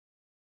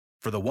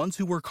For the ones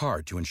who work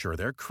hard to ensure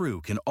their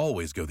crew can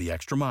always go the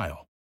extra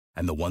mile,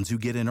 and the ones who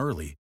get in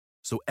early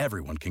so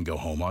everyone can go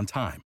home on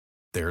time,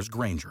 there's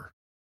Grainger,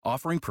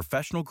 offering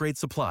professional-grade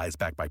supplies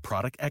backed by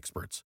product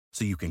experts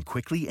so you can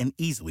quickly and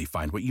easily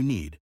find what you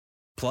need.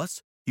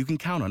 Plus, you can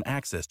count on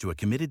access to a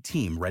committed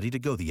team ready to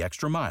go the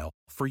extra mile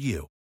for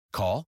you.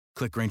 Call,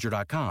 click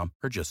Grainger.com,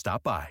 or just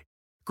stop by.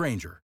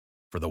 Grainger,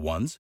 for the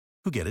ones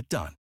who get it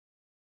done.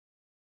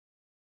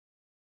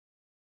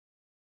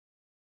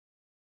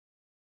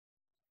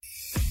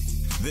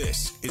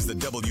 This is the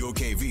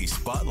WOKV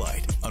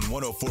Spotlight on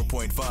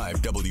 104.5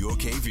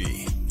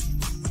 WOKV.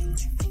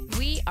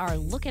 We are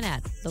looking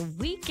at the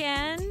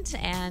weekend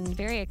and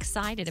very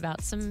excited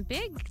about some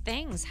big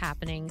things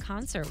happening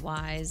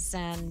concert-wise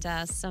and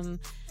some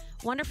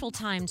wonderful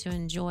time to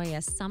enjoy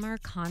a summer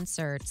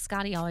concert.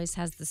 Scotty always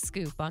has the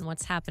scoop on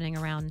what's happening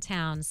around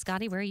town.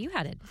 Scotty, where are you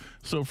headed?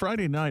 So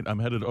Friday night, I'm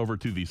headed over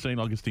to the St.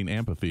 Augustine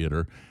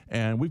Amphitheater,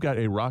 and we've got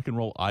a rock and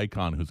roll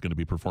icon who's going to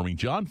be performing,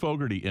 John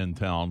Fogerty, in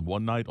town,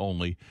 one night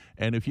only.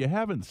 And if you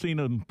haven't seen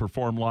him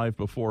perform live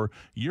before,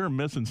 you're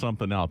missing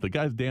something out. The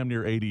guy's damn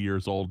near 80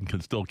 years old and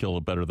can still kill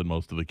it better than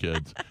most of the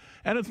kids.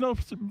 And it's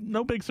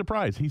no big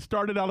surprise. He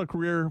started out a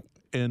career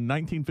in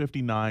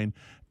 1959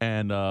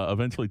 and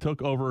eventually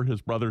took over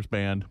his brother's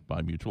band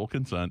by mutual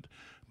consent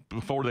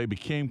before they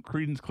became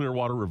Creedence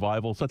Clearwater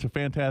Revival. Such a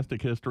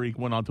fantastic history.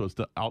 Went on to an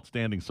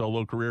outstanding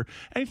solo career.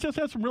 And he's just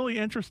had some really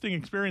interesting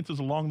experiences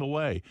along the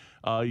way.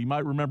 You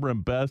might remember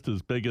him best.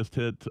 His biggest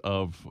hit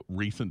of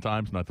recent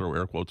times, and I throw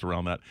air quotes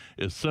around that,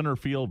 is Center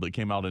Field that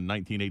came out in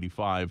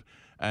 1985.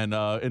 And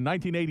in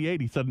 1988,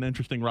 he set an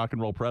interesting rock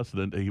and roll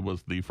precedent. He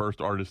was the first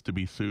artist to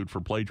be sued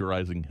for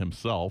plagiarizing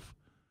himself.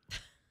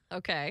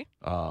 Okay.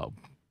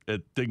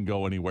 It didn't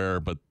go anywhere,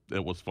 but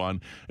it was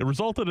fun. It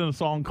resulted in a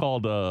song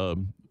called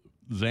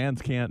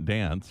Zans Can't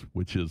Dance,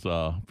 which is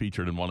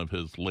featured in one of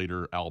his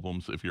later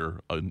albums, if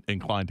you're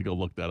inclined to go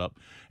look that up.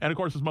 And, of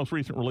course, his most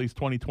recent release,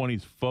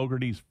 2020's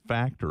Fogerty's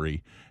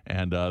Factory.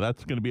 And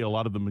that's going to be a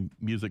lot of the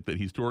music that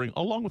he's touring,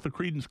 along with the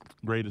Creedence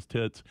greatest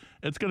hits.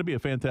 It's going to be a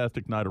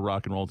fantastic night of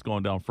rock and roll. It's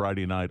going down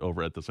Friday night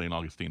over at the St.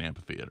 Augustine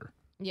Amphitheater.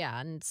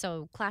 Yeah, and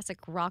so classic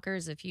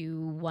rockers, if you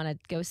want to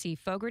go see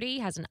Fogerty,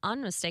 has an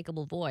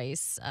unmistakable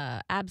voice.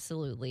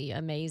 Absolutely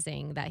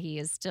amazing that he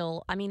is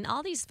still, I mean,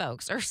 all these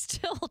folks are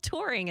still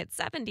touring at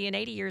 70 and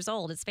 80 years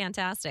old. It's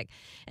fantastic.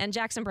 And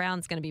Jackson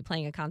Browne's going to be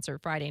playing a concert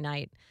Friday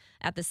night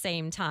at the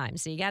same time.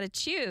 So you got to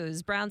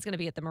choose. Brown's going to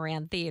be at the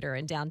Moran Theater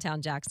in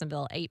downtown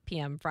Jacksonville, 8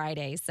 p.m.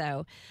 Friday.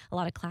 So a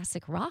lot of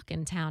classic rock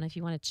in town if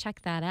you want to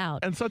check that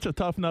out. And such a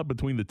tough nut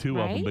between the two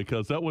of them,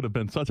 because that would have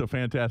been such a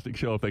fantastic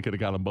show if they could have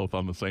got them both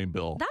on the same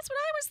bill. That's what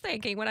I was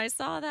thinking when I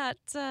saw that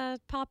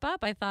pop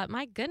up. I thought,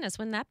 my goodness,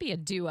 wouldn't that be a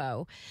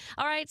duo?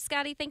 All right,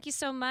 Scotty, thank you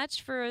so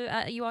much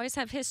for, you always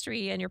have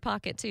history in your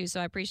pocket too,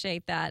 so I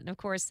appreciate that. And of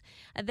course,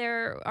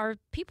 there are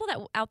people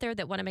out there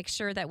that want to make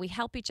sure that we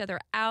help each other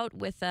out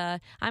with,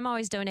 I'm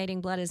always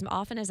donating blood as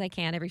often as I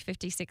can every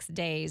 56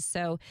 days.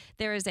 So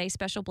there is a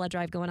special blood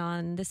drive going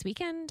on this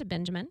weekend,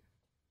 Benjamin.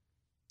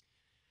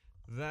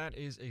 That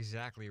is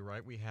exactly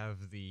right. We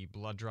have the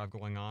blood drive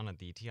going on at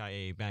the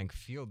TIAA Bank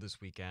Field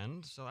this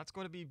weekend, so that's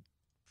going to be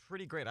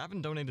pretty great. I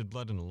haven't donated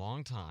blood in a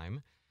long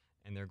time,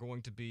 and they're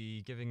going to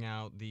be giving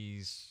out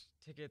these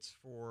tickets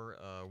for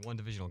one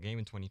divisional game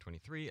in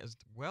 2023, as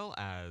well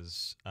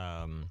as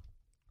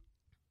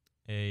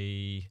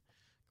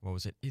what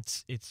was it?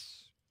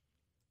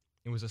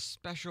 It was a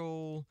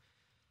special.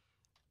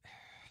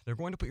 They're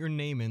going to put your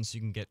name in so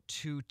you can get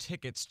 2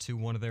 tickets to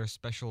one of their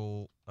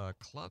special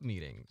club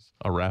meetings.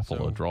 A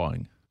raffle, a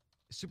drawing.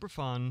 Super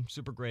fun,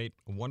 super great,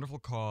 a wonderful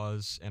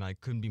cause, and I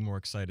couldn't be more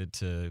excited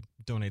to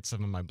donate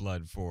some of my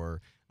blood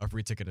for a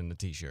free ticket and a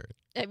T-shirt.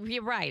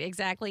 You're right,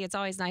 exactly. It's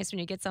always nice when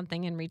you get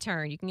something in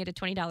return. You can get a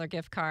 $20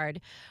 gift card,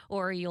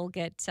 or you'll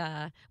get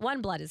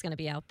One Blood is going to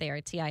be out there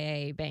at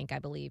TIAA Bank, I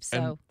believe. So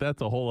and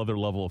that's a whole other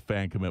level of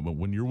fan commitment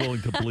when you're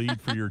willing to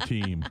bleed for your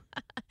team.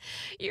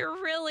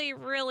 You're really,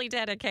 really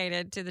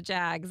dedicated to the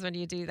Jags when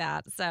you do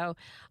that. So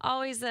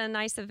always a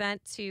nice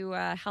event to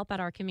help out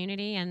our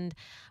community, and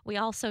we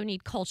also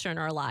need culture in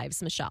our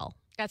lives, Michelle.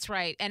 That's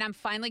right. And I'm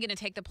finally going to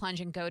take the plunge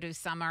and go to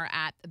summer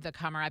at the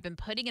Cummer. I've been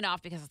putting it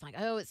off because it's like,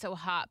 oh, it's so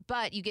hot.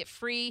 But you get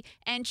free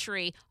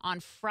entry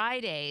on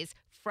Fridays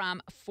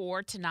from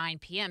 4 to 9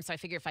 p.m. So I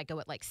figure if I go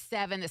at like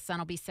 7, the sun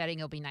will be setting.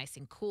 It'll be nice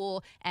and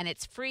cool. And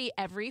it's free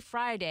every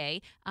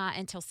Friday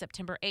until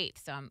September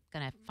 8th. So I'm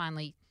going to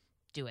finally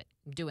do it.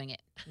 I'm doing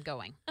it. I'm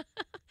going.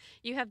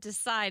 You have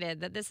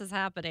decided that this is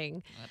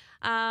happening.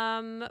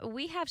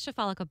 We have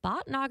Shafalika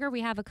Botnagar.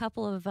 We have a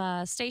couple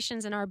of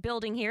stations in our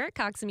building here at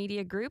Cox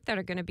Media Group that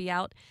are going to be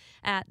out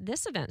at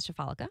this event,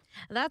 Shafalika.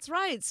 That's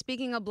right.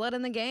 Speaking of blood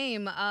in the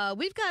game,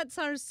 we've got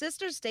our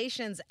sister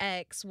stations,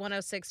 X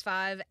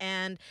 106.5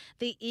 and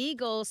the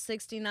Eagle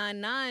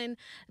 69.9.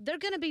 They're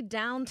going to be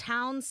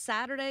downtown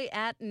Saturday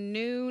at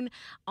noon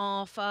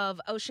off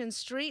of Ocean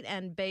Street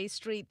and Bay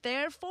Street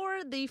there for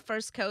the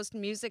First Coast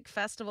Music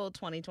Festival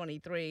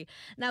 2023.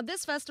 Now,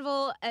 this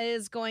festival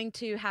is going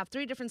to have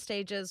 3 different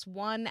stages,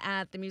 one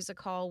at the Music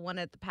Hall, one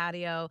at the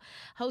patio,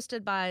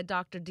 hosted by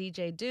Dr.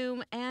 DJ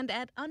Doom, and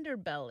at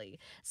Underbelly.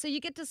 So you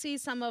get to see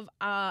some of,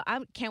 I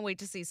can't wait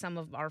to see some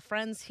of our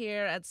friends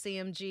here at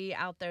CMG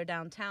out there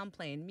downtown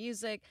playing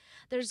music.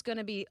 There's going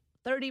to be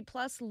 30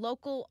 plus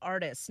local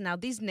artists. Now,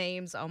 these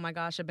names, oh my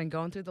gosh, I've been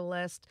going through the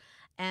list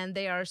and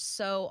they are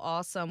so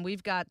awesome.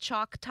 We've got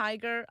Chalk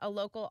Tiger, a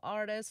local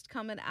artist,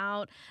 coming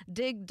out,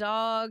 Dig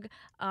Dog,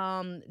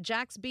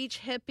 Jack's Beach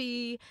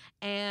Hippie,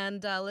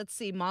 and let's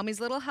see, Mommy's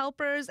Little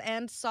Helpers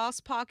and Sauce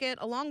Pocket,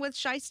 along with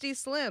Shiesty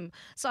Slim.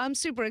 So I'm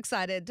super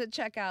excited to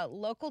check out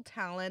local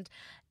talent.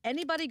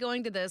 Anybody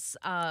going to this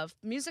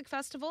music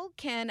festival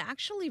can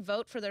actually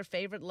vote for their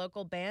favorite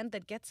local band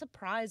that gets a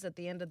prize at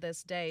the end of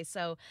this day.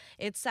 So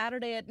it's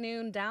Saturday at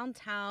noon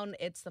downtown.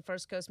 It's the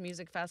First Coast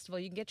Music Festival.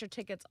 You can get your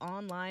tickets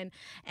online,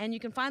 and you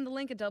can find the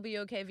link at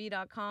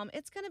WOKV.com.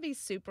 It's going to be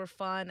super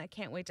fun. I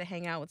can't wait to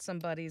hang out with some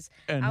buddies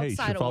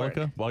outside of work.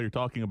 While you're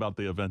talking about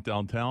the event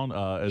downtown,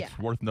 it's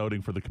worth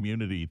noting for the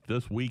community,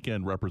 this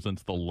weekend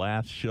represents the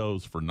last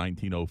shows for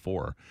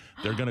 1904.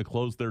 They're going to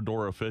close their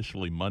door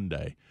officially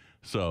Monday.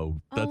 So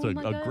that's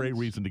a great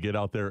reason to get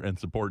out there and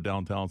support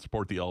downtown,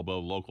 support the Elbow,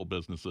 local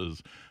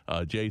businesses.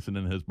 Jason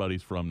and his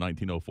buddies from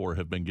 1904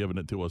 have been giving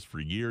it to us for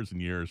years and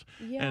years,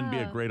 and be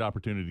a great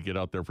opportunity to get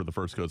out there for the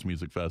First Coast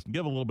Music Fest and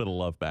give a little bit of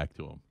love back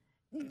to them.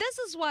 This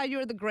is why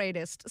you're the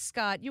greatest,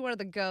 Scott. You are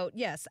the GOAT.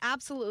 Yes,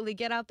 absolutely.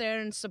 Get out there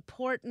and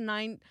support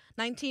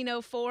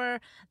 1904.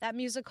 That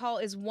music hall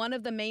is one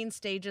of the main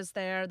stages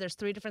there. There's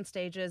 3 different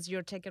stages.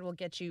 Your ticket will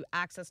get you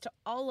access to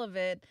all of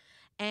it.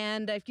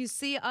 And if you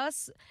see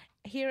us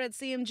here at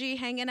CMG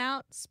hanging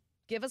out,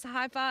 give us a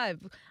high five.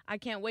 I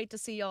can't wait to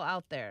see y'all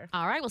out there.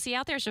 All right, we'll see you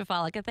out there,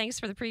 Shafalika. Thanks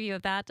for the preview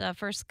of that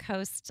First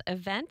Coast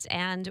event.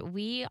 And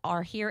we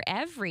are here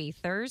every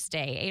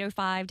Thursday,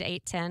 8:05 to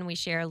 8:10. We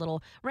share a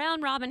little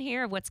round robin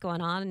here of what's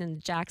going on in the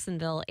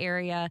Jacksonville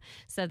area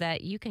so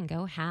that you can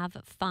go have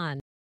fun.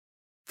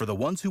 For the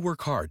ones who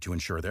work hard to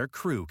ensure their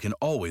crew can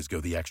always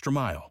go the extra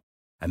mile,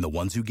 and the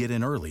ones who get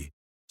in early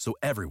so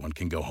everyone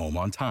can go home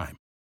on time,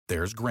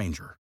 there's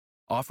Grainger,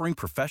 offering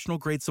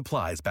professional-grade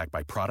supplies backed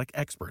by product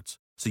experts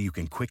so you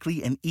can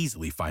quickly and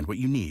easily find what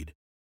you need.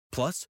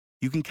 Plus,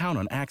 you can count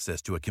on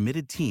access to a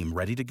committed team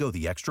ready to go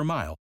the extra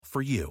mile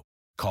for you.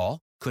 Call,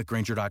 click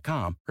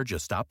Grainger.com, or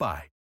just stop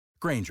by.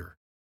 Grainger,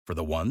 for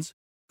the ones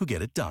who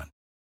get it done.